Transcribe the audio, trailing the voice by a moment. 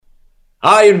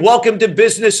Hi, and welcome to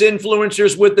Business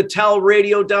Influencers with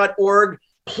thetalradio.org.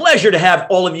 Pleasure to have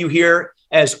all of you here.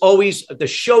 As always, the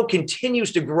show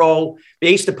continues to grow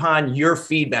based upon your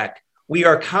feedback. We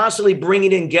are constantly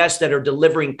bringing in guests that are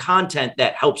delivering content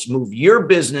that helps move your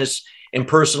business and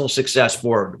personal success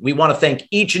forward. We want to thank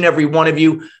each and every one of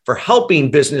you for helping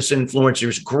business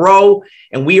influencers grow,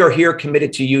 and we are here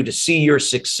committed to you to see your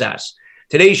success.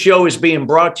 Today's show is being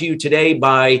brought to you today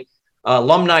by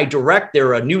Alumni Direct.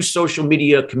 They're a new social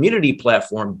media community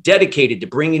platform dedicated to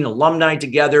bringing alumni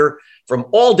together from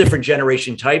all different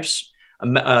generation types,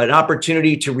 an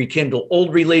opportunity to rekindle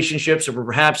old relationships or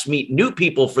perhaps meet new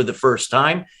people for the first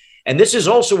time. And this is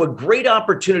also a great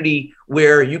opportunity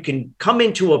where you can come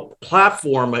into a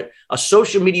platform, a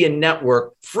social media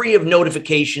network, free of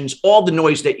notifications, all the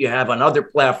noise that you have on other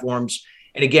platforms.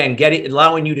 And again,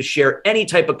 allowing you to share any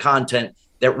type of content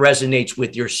that resonates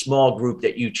with your small group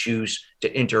that you choose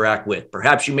to interact with.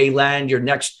 Perhaps you may land your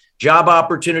next job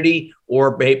opportunity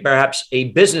or perhaps a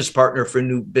business partner for a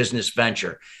new business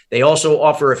venture. They also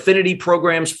offer affinity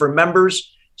programs for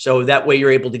members, so that way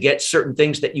you're able to get certain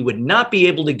things that you would not be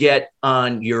able to get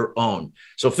on your own.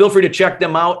 So feel free to check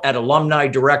them out at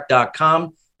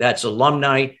alumnidirect.com. That's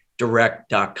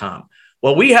alumnidirect.com.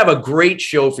 Well, we have a great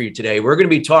show for you today. We're going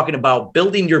to be talking about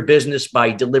building your business by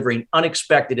delivering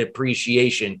unexpected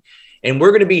appreciation. And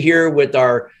we're going to be here with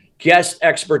our guest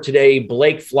expert today,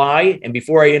 Blake Fly. And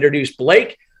before I introduce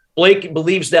Blake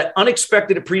believes that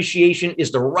unexpected appreciation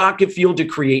is the rocket fuel to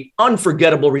create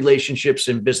unforgettable relationships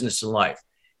in business and life.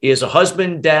 He is a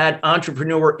husband, dad,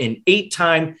 entrepreneur, and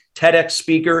 8-time TEDx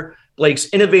speaker. Blake's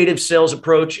innovative sales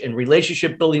approach and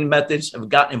relationship building methods have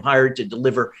gotten him hired to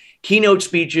deliver keynote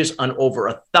speeches on over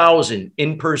 1,000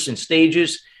 in-person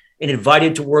stages and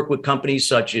invited to work with companies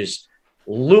such as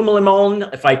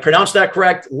Lululemon, if I pronounced that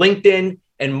correct, LinkedIn,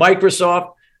 and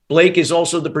Microsoft. Blake is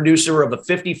also the producer of a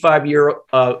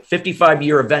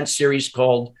 55-year event series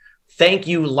called Thank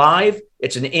You Live.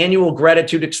 It's an annual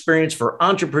gratitude experience for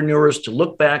entrepreneurs to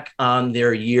look back on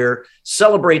their year,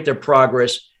 celebrate their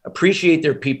progress, appreciate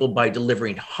their people by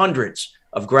delivering hundreds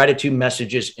of gratitude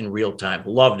messages in real time.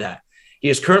 Love that. He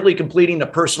is currently completing a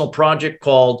personal project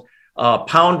called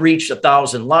Pound Reach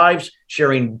 1,000 Lives,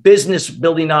 sharing business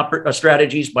building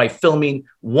strategies by filming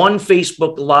one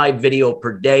Facebook Live video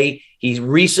per day. He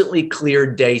recently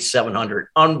cleared day 700.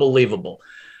 Unbelievable.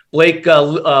 Blake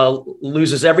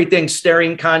loses everything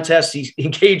staring contests. He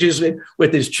engages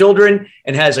with his children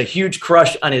and has a huge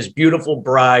crush on his beautiful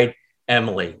bride,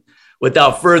 Emily.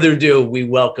 Without further ado, we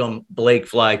welcome Blake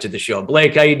Fly to the show.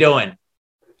 Blake, how you doing?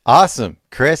 Awesome,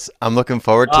 Chris. I'm looking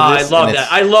forward to this. I love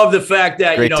that. I love the fact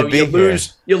that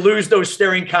you lose those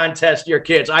staring contests to your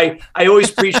kids. I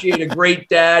always appreciate a great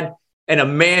dad and a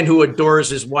man who adores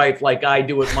his wife like I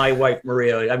do with my wife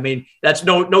Maria. I mean, that's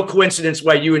no coincidence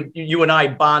why you and I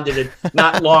bonded it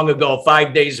not long ago,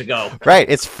 5 days ago. Right.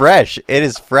 It's fresh. It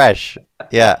is fresh.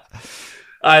 Yeah.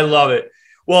 I love it.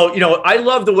 Well, I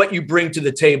love what you bring to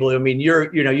the table. I mean,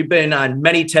 you've been on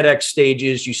many TEDx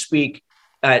stages. You speak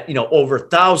at, over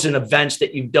 1,000 events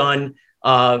that you've done.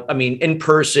 In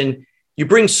person, you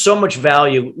bring so much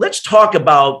value. Let's talk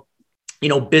about,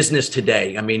 business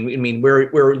today.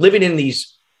 We're living in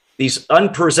these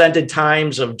unprecedented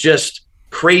times of just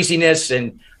craziness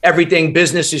and everything.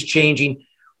 Business is changing.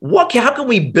 How can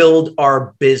we build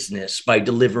our business by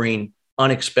delivering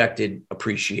unexpected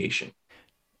appreciation?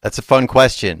 That's a fun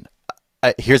question.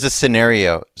 Here's a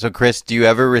scenario. So, Chris, do you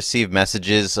ever receive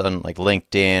messages on like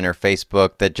LinkedIn or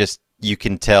Facebook that just you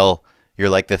can tell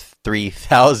you're like the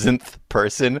 3,000th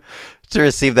person to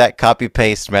receive that copy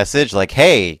paste message? Like,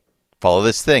 hey, follow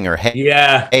this thing, or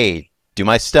hey, do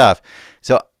my stuff.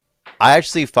 So I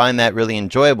actually find that really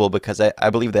enjoyable because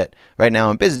I believe that right now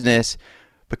in business,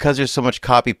 because there's so much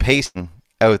copy pasting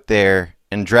out there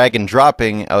and drag and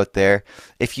dropping out there,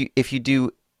 if you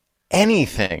do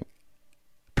anything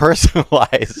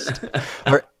personalized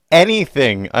or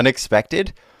anything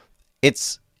unexpected,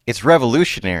 it's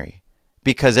revolutionary,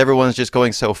 because everyone's just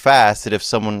going so fast that if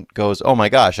someone goes, oh my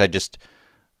gosh, I just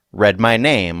read my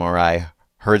name, or I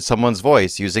heard someone's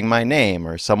voice using my name,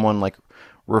 or someone like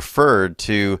referred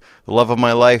to the love of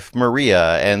my life,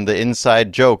 Maria, and the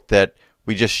inside joke that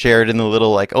we just shared in the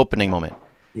little like opening moment.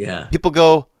 Yeah. People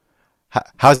go,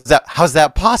 how's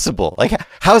that possible? Like,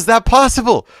 how's that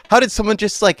possible? How did someone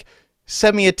just like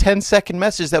send me a 10-second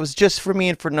message that was just for me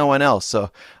and for no one else?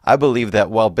 So I believe that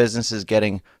while business is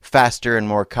getting faster and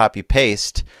more copy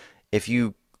paste, if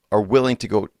you are willing to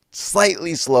go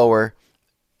slightly slower,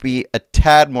 be a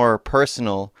tad more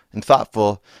personal and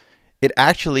thoughtful, it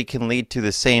actually can lead to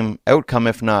the same outcome,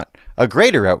 if not a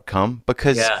greater outcome,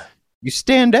 because you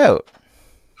stand out.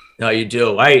 No, you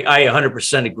do. I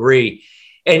 100% agree.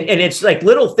 And it's like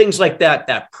little things like that,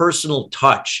 that personal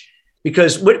touch.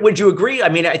 Because would you agree? I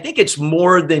mean, I think it's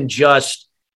more than just,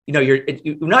 you're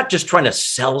not just trying to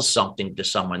sell something to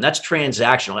someone. That's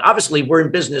transactional. Obviously, we're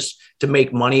in business to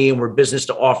make money, and we're business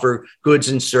to offer goods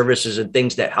and services and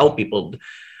things that help people.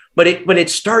 But it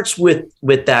starts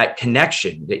with that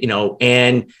connection,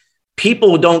 and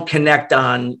people don't connect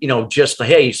on, just,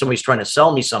 hey, somebody's trying to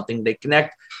sell me something. They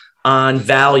connect on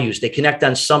values. They connect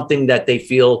on something that they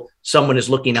feel someone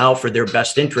is looking out for their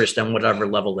best interest on whatever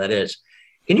level that is.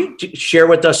 Can you share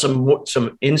with us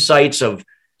some insights of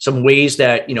some ways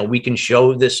that, we can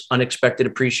show this unexpected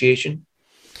appreciation?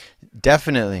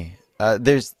 Definitely.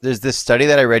 There's this study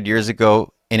that I read years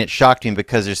ago, and it shocked me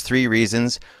because there's 3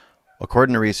 reasons,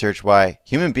 according to research, why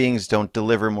human beings don't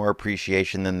deliver more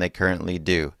appreciation than they currently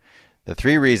do. The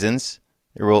 3 reasons,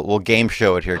 we'll game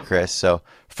show it here, Chris. So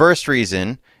first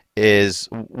reason is,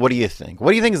 what do you think?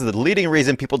 What do you think is the leading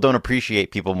reason people don't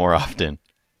appreciate people more often?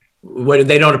 What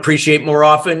they don't appreciate more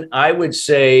often? I would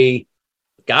say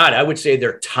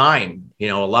their time.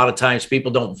 A lot of times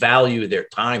people don't value their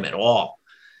time at all.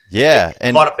 Yeah.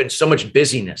 And caught up in so much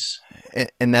busyness.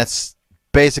 And that's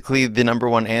basically the number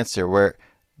one answer, where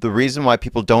the reason why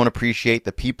people don't appreciate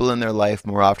the people in their life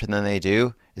more often than they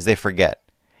do is they forget.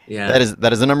 Yeah.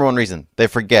 That is the number one reason. They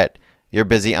forget. You're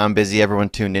busy, I'm busy, everyone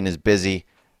tuned in is busy.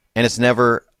 And it's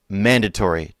never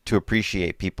mandatory to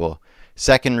appreciate people.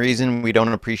 Second reason we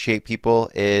don't appreciate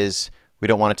people is we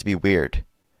don't want it to be weird.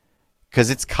 Because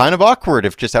it's kind of awkward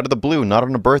if just out of the blue, not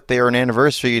on a birthday or an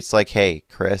anniversary, it's like, hey,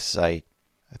 Chris, I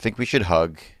think we should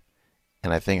hug.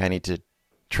 And I think I need to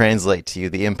translate to you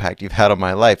the impact you've had on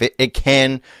my life. It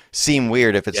can seem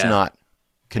weird if it's not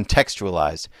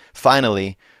contextualized.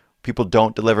 Finally, people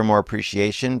don't deliver more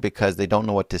appreciation because they don't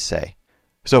know what to say.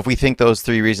 So if we think those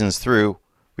 3 reasons through,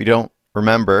 we don't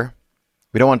remember,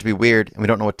 we don't want it to be weird, and we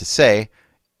don't know what to say.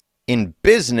 In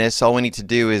business, all we need to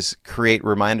do is create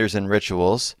reminders and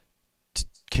rituals to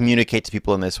communicate to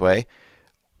people in this way.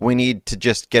 We need to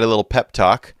just get a little pep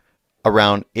talk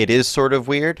around it is sort of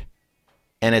weird,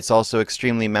 and it's also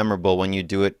extremely memorable when you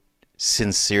do it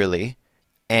sincerely.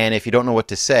 And if you don't know what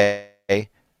to say,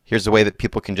 here's a way that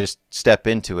people can just step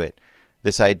into it.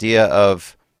 This idea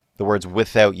of the words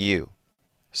 "without you."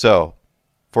 So,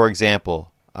 for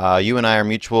example, you and I are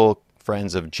mutual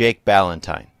friends of Jake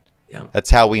Ballantyne. Yeah. That's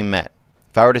how we met.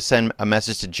 If I were to send a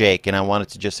message to Jake and I wanted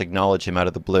to just acknowledge him out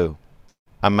of the blue,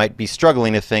 I might be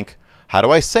struggling to think, how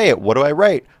do I say it? What do I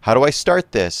write? How do I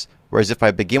start this? Whereas if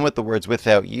I begin with the words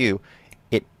 "without you,"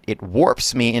 it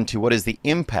warps me into what is the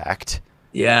impact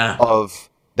of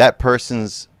that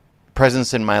person's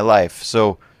presence in my life.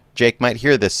 So Jake might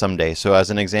hear this someday. So as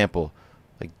an example,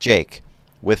 like, Jake,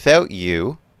 without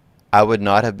you, I would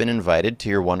not have been invited to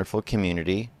your wonderful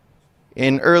community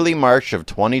in early March of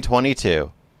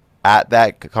 2022. At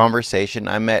that conversation,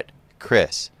 I met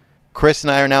Chris. Chris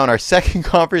and I are now in our second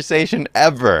conversation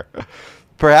ever.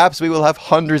 Perhaps we will have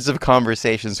hundreds of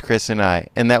conversations, Chris and I,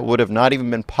 and that would have not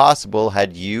even been possible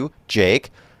had you,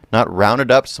 Jake, not rounded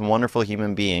up some wonderful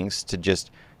human beings to just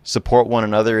support one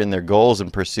another in their goals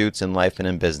and pursuits in life and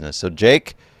in business. So,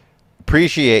 Jake,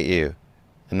 appreciate you.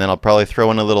 And then I'll probably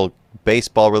throw in a little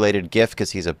baseball-related gift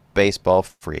because he's a baseball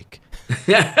freak.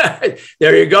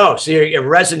 There you go. See, it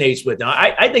resonates with him.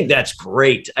 I think that's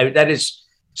great. That is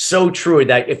so true,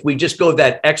 that if we just go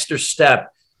that extra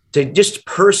step to just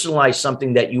personalize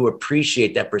something that you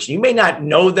appreciate that person. You may not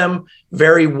know them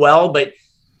very well, but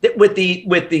with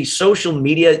the social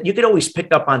media, you could always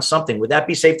pick up on something. Would that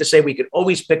be safe to say we could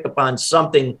always pick up on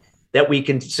something that we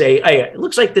can say, hey, it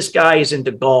looks like this guy is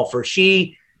into golf, or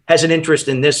she has an interest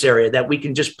in this area, that we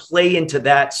can just play into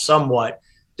that somewhat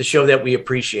to show that we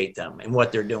appreciate them and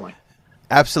what they're doing.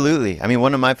 Absolutely. I mean,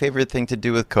 one of my favorite things to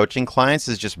do with coaching clients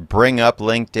is just bring up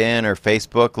LinkedIn or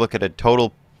Facebook, look at a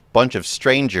total bunch of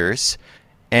strangers,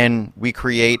 and we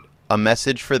create a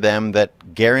message for them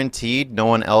that guaranteed no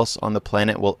one else on the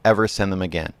planet will ever send them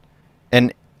again.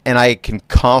 And I can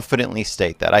confidently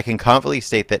state that. I can confidently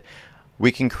state that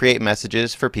we can create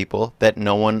messages for people that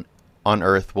no one on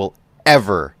earth will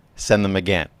ever send them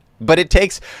again. But it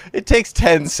takes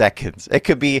 10 seconds. It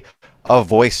could be a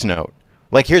voice note.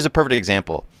 Like, here's a perfect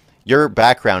example. Your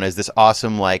background is this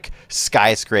awesome, like,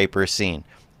 skyscraper scene.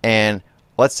 And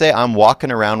let's say I'm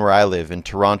walking around where I live in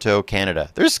Toronto, Canada.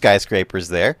 There's skyscrapers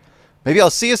there. Maybe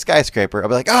I'll see a skyscraper. I'll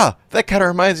be like, that kind of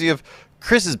reminds me of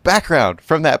Chris's background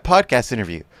from that podcast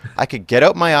interview. I could get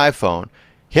out my iPhone,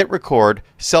 hit record,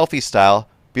 selfie style,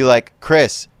 be like,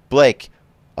 Chris, Blake,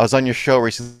 I was on your show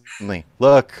recently.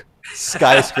 Look,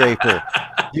 skyscraper.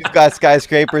 You've got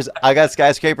skyscrapers. I got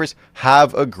skyscrapers.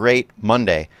 Have a great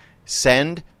Monday.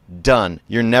 send, done.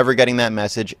 You're never getting that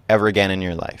message ever again in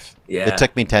your life. Yeah. It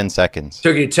took me 10 seconds.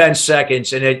 Took you 10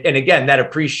 seconds. And again, that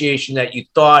appreciation that you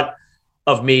thought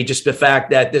of me, just the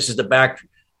fact that this is the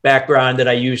background that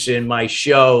I use in my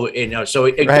show, so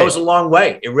it goes a long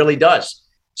way. It really does.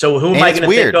 So who am I going to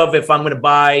think of if I'm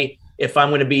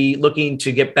going to be looking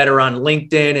to get better on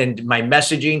LinkedIn and my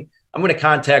messaging? I'm going to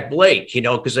contact Blake,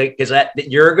 because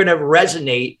you're going to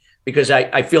resonate, because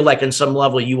I feel like on some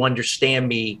level you understand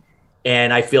me,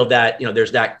 and I feel that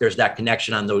there's that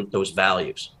connection on those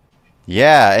values.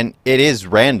 Yeah, and it is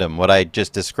random what I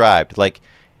just described. Like,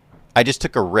 I just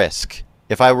took a risk.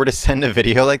 If I were to send a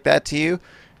video like that to you,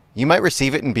 you might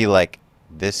receive it and be like,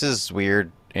 "This is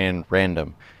weird and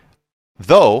random."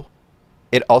 Though,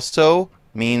 it also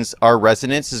means our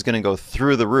resonance is going to go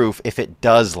through the roof if it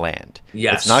does land.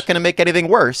 Yes. It's not going to make anything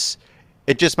worse.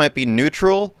 It just might be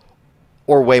neutral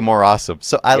or way more awesome.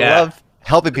 So I love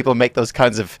helping people make those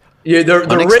kinds of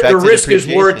the risk is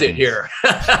worth it here.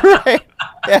 Right?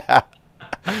 Yeah.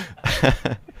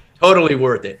 Totally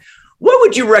worth it. What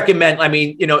would you recommend? I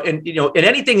mean, in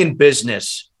anything in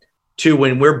business too,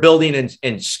 when we're building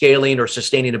and scaling or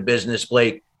sustaining a business,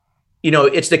 Blake,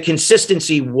 it's the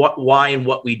consistency, why and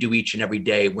what we do each and every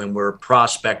day when we're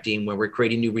prospecting, when we're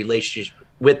creating new relationships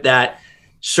with that,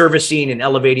 servicing and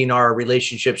elevating our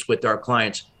relationships with our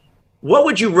clients. What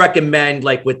would you recommend,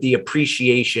 like with the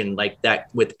appreciation, like that,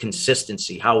 with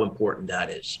consistency, how important that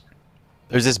is?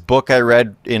 There's this book I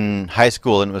read in high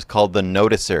school, and it was called The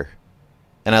Noticer.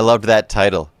 And I loved that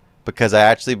title because I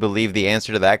actually believe the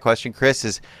answer to that question, Chris,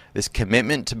 is this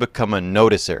commitment to become a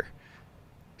noticer.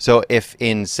 So if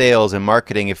in sales and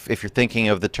marketing, if you're thinking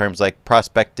of the terms like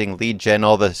prospecting, lead gen,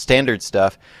 all the standard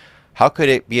stuff, how could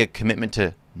it be a commitment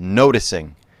to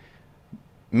noticing?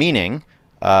 Meaning,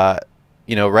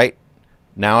 right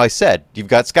now I said, you've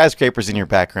got skyscrapers in your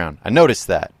background. I noticed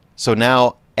that. So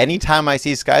now anytime I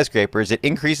see skyscrapers, it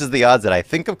increases the odds that I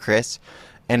think of Chris,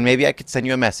 and maybe I could send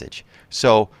you a message.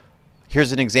 So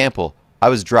here's an example. I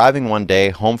was driving one day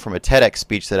home from a TEDx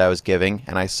speech that I was giving,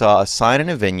 and I saw a sign in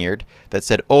a vineyard that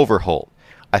said Overholt.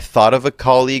 I thought of a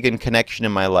colleague and connection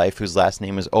in my life whose last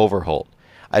name is Overholt.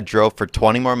 I drove for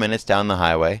 20 more minutes down the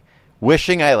highway,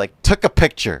 wishing I took a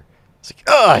picture. It's like,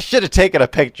 I should have taken a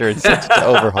picture and sent it to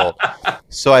Overholt.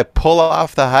 So I pull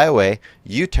off the highway,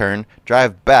 U-turn,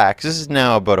 drive back. This is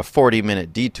now about a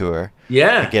 40-minute detour.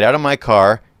 Yeah. I get out of my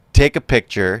car, take a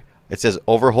picture. It says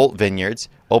Overholt Vineyards.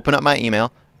 Open up my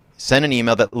email. Send an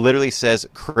email that literally says,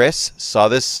 "Chris saw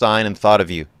this sign and thought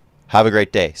of you. Have a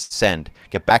great day." Send.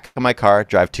 Get back in my car,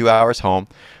 drive 2 hours home.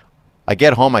 I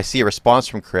get home, I see a response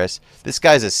from Chris. This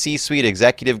guy's a C-suite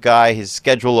executive guy. His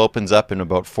schedule opens up in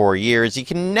about 4 years. You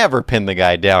can never pin the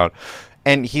guy down.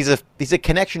 And he's a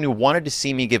connection who wanted to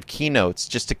see me give keynotes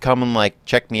just to come and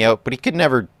check me out, but he could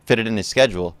never fit it in his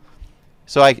schedule.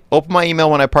 So I open my email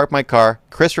when I park my car.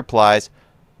 Chris replies,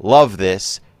 "Love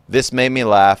this. This made me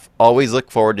laugh. Always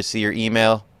look forward to see your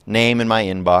email. Name in my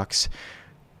inbox.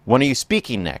 When are you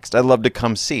speaking next? I'd love to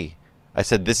come see." I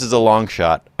said, "This is a long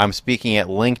shot. I'm speaking at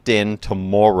LinkedIn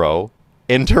tomorrow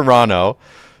in Toronto.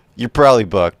 You're probably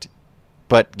booked,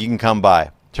 but you can come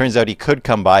by." Turns out he could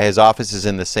come by. His office is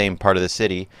in the same part of the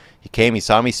city. He came, he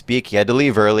saw me speak. He had to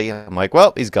leave early. I'm like,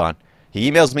 well, he's gone. He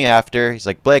emails me after. He's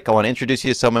like, "Blake, I want to introduce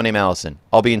you to someone named Allison.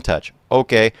 I'll be in touch."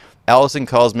 Okay. Allison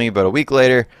calls me about a week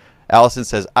later. Allison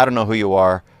says, "I don't know who you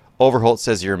are. Overholt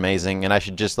says you're amazing, and I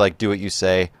should just do what you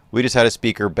say. We just had a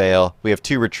speaker bail. We have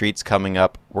 2 retreats coming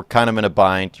up. We're kind of in a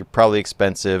bind. You're probably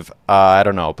expensive. I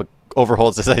don't know, but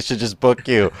Overholt says I should just book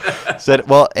you." Said,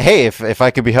 "Well, hey, if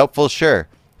I could be helpful, sure."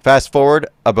 Fast forward,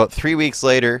 about 3 weeks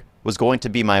later was going to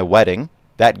be my wedding.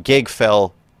 That gig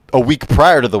fell a week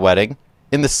prior to the wedding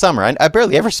in the summer. I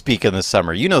barely ever speak in the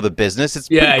summer. You know the business. It's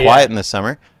pretty quiet in the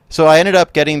summer. So I ended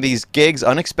up getting these gigs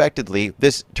unexpectedly.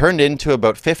 This turned into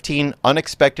about $15,000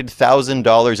 unexpected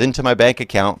 $1,000 into my bank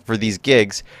account for these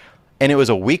gigs. And it was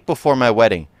a week before my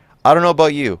wedding. I don't know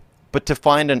about you, but to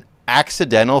find an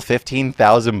accidental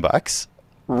 $15,000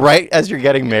 right as you're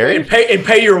getting married and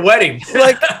pay your wedding,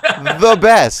 the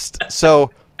best.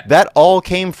 So that all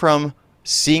came from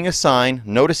seeing a sign,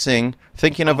 noticing,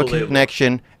 thinking of a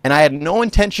connection, and I had no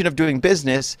intention of doing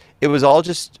business. It was all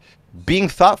just being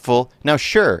thoughtful. Now,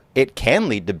 sure, it can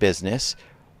lead to business,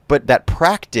 but that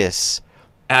practice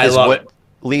is what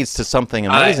leads to something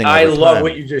amazing. I love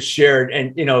what you just shared.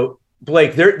 And,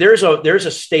 Blake, there's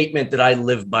a statement that I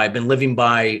live by, I've been living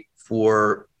by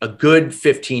for a good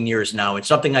 15 years now. It's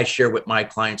something I share with my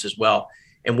clients as well.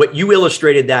 And what you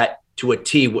illustrated that to a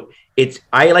T,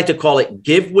 I like to call it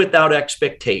give without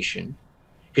expectation,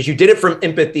 because you did it from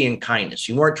empathy and kindness.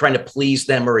 You weren't trying to please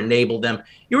them or enable them.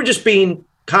 You were just being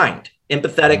kind,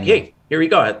 empathetic. Hey, here you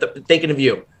go. Thinking of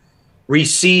you.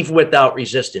 Receive without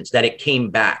resistance, that it came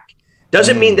back.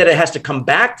 Doesn't mean that it has to come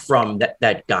back from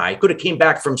that guy. Could have came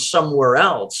back from somewhere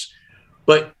else.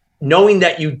 But knowing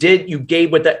that you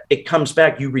gave with that, it comes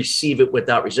back, you receive it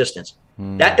without resistance.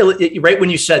 That right when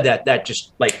you said that, that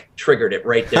just like triggered it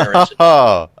right there. Said,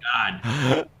 oh,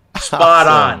 God, spot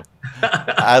on.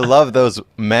 I love those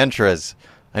mantras.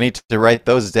 I need to write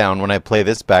those down when I play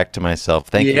this back to myself.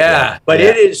 Thank you. Yeah, but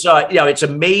it is, it's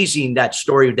amazing, that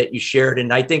story that you shared.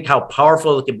 And I think how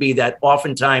powerful it can be that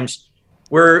oftentimes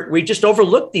we just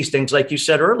overlook these things, like you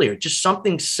said earlier. Just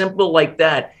something simple like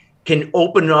that can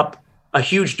open up a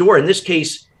huge door. In this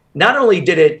case, not only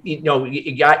did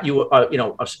it, got you,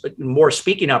 more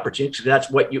speaking opportunities, because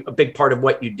that's a big part of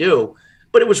what you do,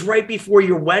 but it was right before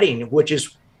your wedding, which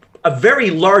is a very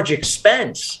large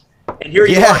expense. And here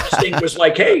you are, this thing was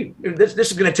like, hey, this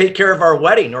is going to take care of our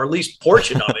wedding, or at least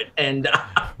portion of it. And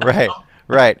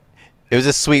right. It was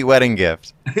a sweet wedding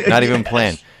gift, not even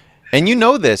planned. And you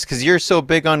know this because you're so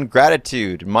big on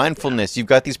gratitude, mindfulness. You've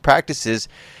got these practices,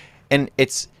 and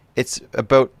it's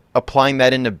about applying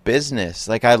that into business.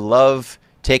 Like, I love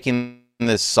taking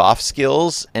the soft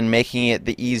skills and making it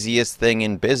the easiest thing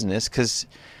in business, because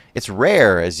it's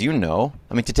rare, as you know.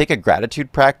 I mean, to take a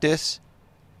gratitude practice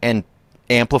and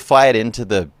amplify it into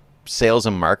the sales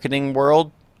and marketing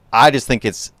world, I just think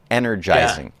it's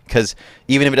energizing, because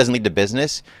even if it doesn't lead to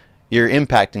business, you're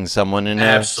impacting someone in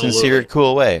a sincere,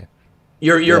 cool way.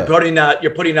 You're putting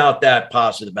out that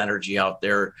positive energy out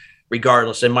there,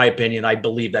 regardless. In my opinion, I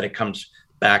believe that it comes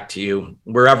back to you,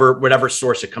 whatever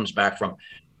source it comes back from.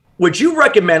 Would you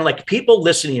recommend, like, people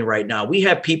listening right now, we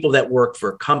have people that work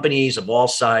for companies of all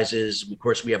sizes. Of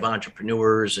course, we have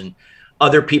entrepreneurs and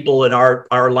other people in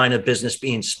our line of business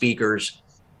being speakers.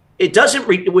 It doesn't,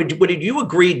 would you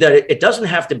agree that it doesn't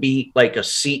have to be like a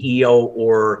CEO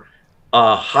or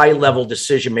a high level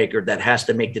decision maker that has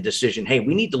to make the decision, hey,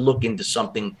 we need to look into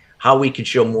something, how we can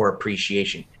show more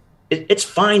appreciation? It's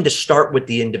fine to start with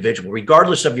the individual,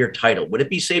 regardless of your title. Would it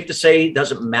be safe to say it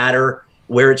doesn't matter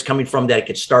where it's coming from, that it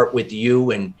could start with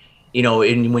you? And,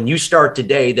 and when you start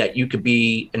today, that you could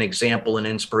be an example and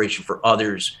inspiration for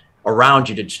others around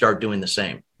you to start doing the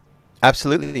same.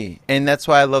 Absolutely. And that's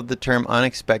why I love the term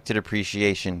unexpected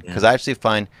appreciation, because I actually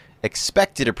find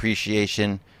expected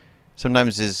appreciation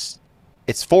sometimes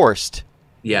it's forced.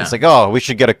 Yeah. It's like, oh, we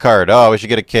should get a card. Oh, we should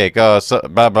get a cake. Oh, so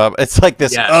blah, blah. It's like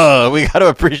this, we got to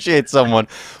appreciate someone.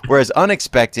 Whereas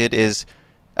unexpected is,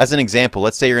 as an example,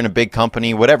 let's say you're in a big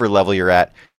company, whatever level you're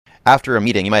at, after a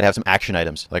meeting, you might have some action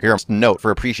items, like your note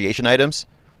for appreciation items,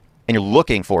 and you're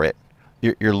looking for it.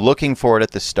 You're looking for it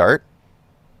at the start.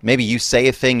 Maybe you say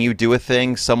a thing, you do a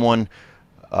thing, someone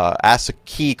asks a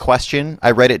key question,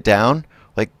 I write it down.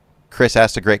 Like, Chris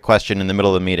asked a great question in the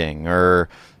middle of the meeting, or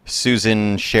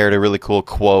Susan shared a really cool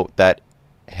quote that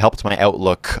helped my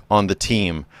outlook on the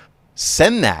team.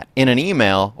 Send that in an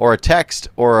email or a text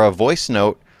or a voice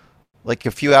note like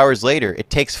a few hours later. It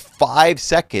takes 5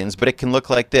 seconds, but it can look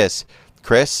like this.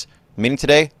 Chris, meeting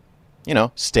today,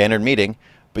 standard meeting,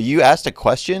 but you asked a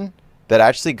question that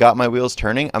actually got my wheels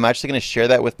turning. I'm actually going to share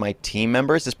that with my team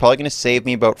members. It's probably going to save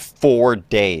me about 4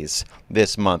 days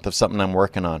this month of something I'm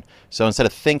working on. So instead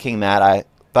of thinking that, I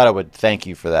thought I would thank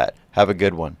you for that. Have a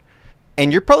good one.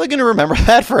 And you're probably going to remember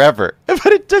that forever. But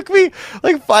it took me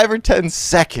like 5 or 10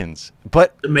 seconds.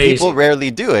 But people rarely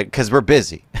do it because we're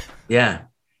busy. Yeah.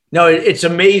 No, it's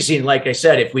amazing. Like I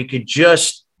said, if we could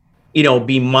just,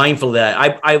 be mindful of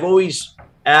that. I've always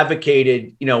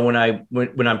advocated, when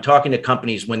I'm talking to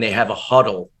companies, when they have a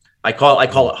huddle, I call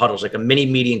it huddles, like a mini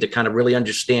meeting to kind of really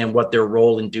understand what their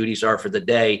role and duties are for the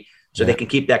day, so they can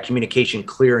keep that communication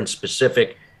clear and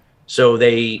specific, so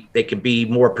they can be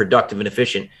more productive and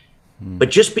efficient.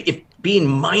 But just being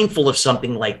mindful of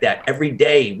something like that every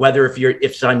day, whether if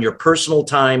it's on your personal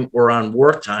time or on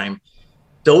work time,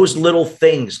 those little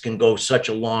things can go such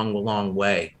a long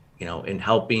way, in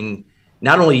helping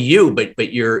not only you, but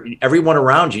everyone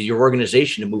around you, your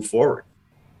organization, to move forward.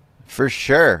 For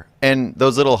sure. And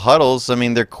those little huddles, I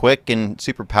mean, they're quick and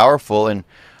super powerful, and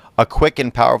a quick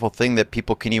and powerful thing that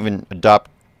people can even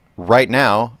adopt right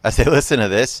now as they listen to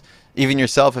this, even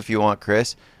yourself if you want,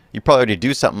 Chris. You probably already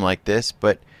do something like this,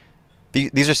 but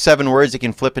these are 7 words you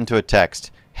can flip into a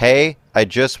text. Hey, I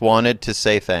just wanted to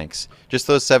say thanks. Just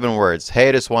those 7 words. Hey,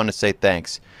 I just wanted to say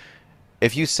thanks.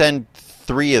 If you send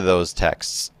 3 of those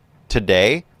texts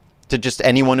today to just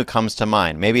anyone who comes to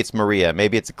mind, maybe it's Maria,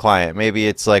 maybe it's a client, maybe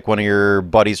it's like one of your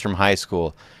buddies from high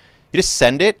school, you just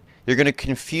send it. You're going to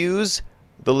confuse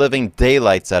the living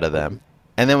daylights out of them.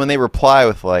 And then when they reply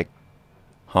with like,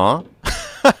 huh?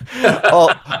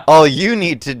 all you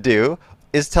need to do,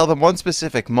 is tell them one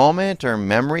specific moment or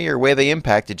memory or way they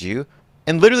impacted you,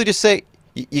 and literally just say,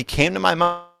 you came to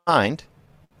my mind,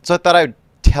 so I thought I'd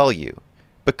tell you.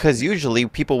 Because usually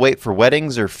people wait for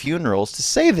weddings or funerals to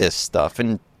say this stuff,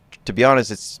 and to be honest,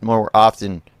 it's more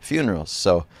often funerals.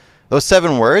 So those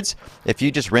 7 words, if you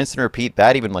just rinse and repeat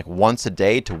that even like once a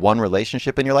day to one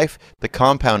relationship in your life, the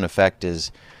compound effect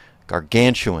is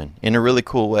gargantuan in a really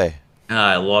cool way.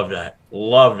 I love that.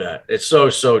 Love that. It's so,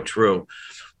 so true.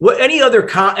 What, any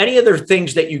other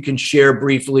things that you can share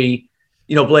briefly,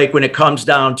 Blake, when it comes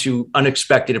down to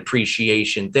unexpected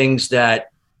appreciation, things that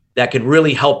can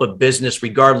really help a business,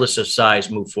 regardless of size,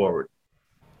 move forward?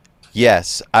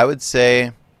 Yes, I would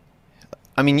say,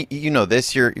 I mean,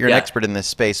 this, you're an expert in this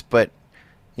space, but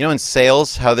in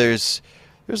sales, how there's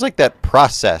like that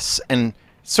process, and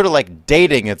sort of like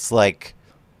dating. It's like,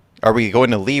 are we going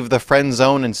to leave the friend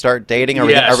zone and start dating? Are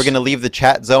we going to leave the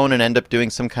chat zone and end up doing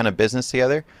some kind of business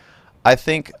together? I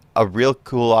think a real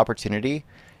cool opportunity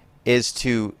is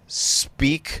to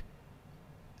speak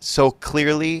so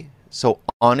clearly, so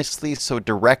honestly, so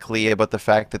directly about the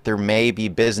fact that there may be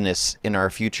business in our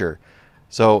future.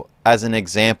 So as an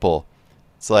example,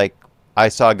 it's like I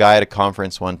saw a guy at a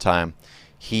conference one time.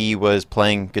 He was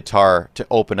playing guitar to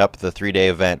open up the 3-day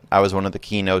event. I was one of the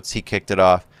keynotes. He kicked it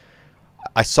off.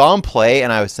 I saw him play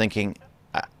and I was thinking,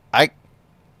 I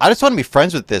just want to be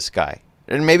friends with this guy.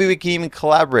 And maybe we can even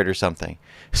collaborate or something.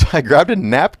 So I grabbed a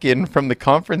napkin from the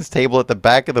conference table at the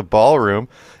back of the ballroom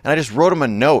and I just wrote him a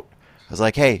note. I was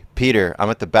like, hey, Peter, I'm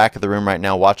at the back of the room right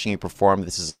now watching you perform.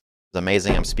 This is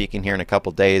amazing. I'm speaking here in a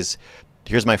couple days.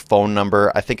 Here's my phone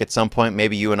number. I think at some point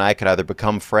maybe you and I could either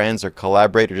become friends or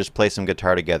collaborate or just play some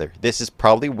guitar together. This is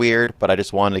probably weird, but I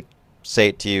just wanted to say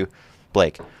it to you,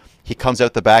 Blake. He comes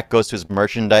out the back, goes to his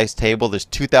merchandise table. There's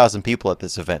 2,000 people at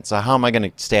this event. So how am I going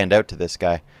to stand out to this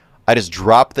guy? I just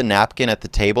drop the napkin at the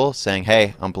table saying,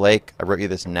 hey, I'm Blake. I wrote you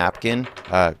this napkin.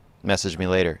 Message me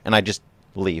later. And I just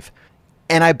leave.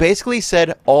 And I basically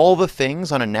said all the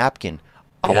things on a napkin.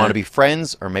 I want to be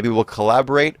friends, or maybe we'll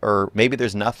collaborate, or maybe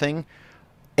there's nothing.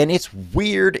 And it's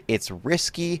weird, it's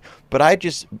risky, but I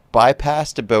just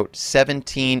bypassed about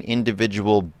 17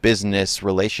 individual business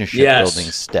relationship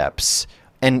building steps.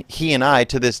 And he and I,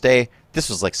 to this day, this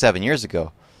was like 7 years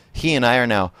ago, he and I are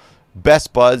now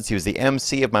best buds. He was the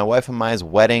MC of my wife and I's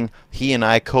wedding. He and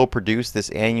I co-produced this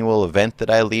annual event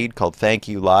that I lead called Thank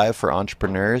You Live for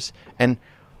entrepreneurs. And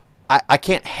I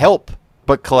can't help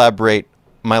but collaborate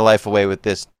my life away with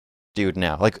this dude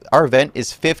now. Like, our event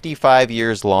is 55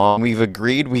 years long. We've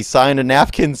agreed. We signed a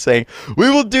napkin saying we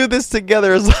will do this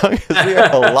together as long as we are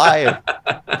alive.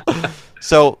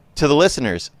 So to the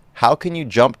listeners, how can you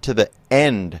jump to the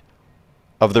end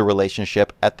of the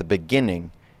relationship at the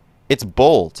beginning? It's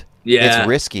bold. It's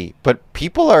risky, but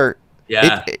people are,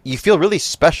 you feel really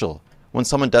special when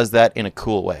someone does that in a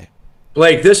cool way.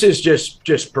 Blake, this is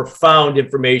just profound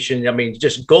information. I mean,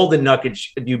 just golden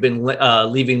nuggets you've been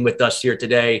leaving with us here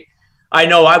today. I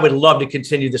know I would love to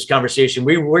continue this conversation.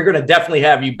 We're going to definitely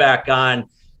have you back on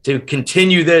to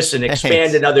continue this and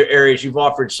expand in other areas. You've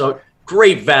offered so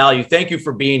great value. Thank you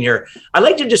for being here. I'd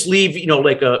like to just leave,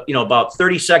 about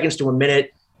 30 seconds to a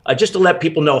minute, just to let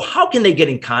people know, how can they get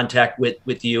in contact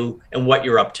with you and what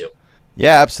you're up to?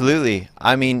 Yeah, absolutely.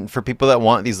 I mean, for people that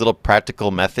want these little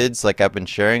practical methods like I've been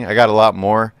sharing, I got a lot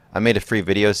more. I made a free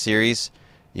video series.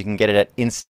 You can get it at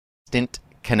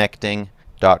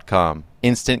instantconnecting.com.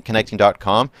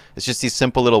 instantconnecting.com. It's just these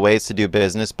simple little ways to do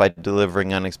business by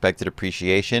delivering unexpected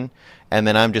appreciation. And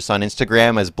then I'm just on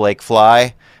Instagram as Blake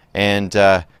Fly. And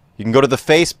you can go to the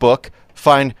Facebook,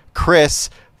 find Chris,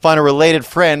 find a related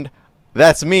friend.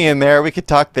 That's me in there. We could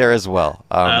talk there as well.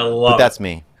 I love but that's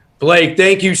me. Blake,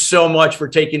 thank you so much for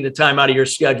taking the time out of your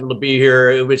schedule to be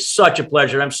here. It was such a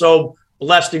pleasure. I'm so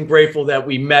blessed and grateful that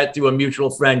we met through a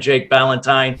mutual friend, Jake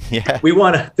Ballantyne. Yeah. We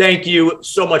want to thank you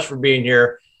so much for being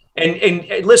here.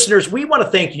 And listeners, we want to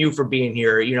thank you for being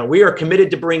here. We are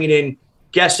committed to bringing in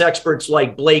guest experts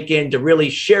like Blake in to really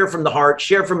share from the heart,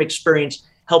 share from experience,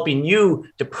 helping you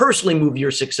to personally move your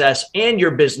success and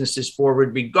your businesses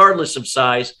forward, regardless of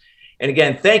size. And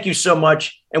again, thank you so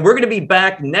much. And we're going to be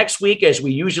back next week, as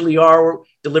we usually are,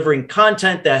 delivering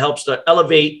content that helps to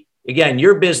elevate, again,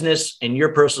 your business and your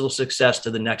personal success to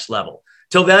the next level.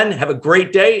 Till then, have a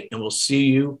great day, and we'll see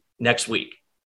you next week.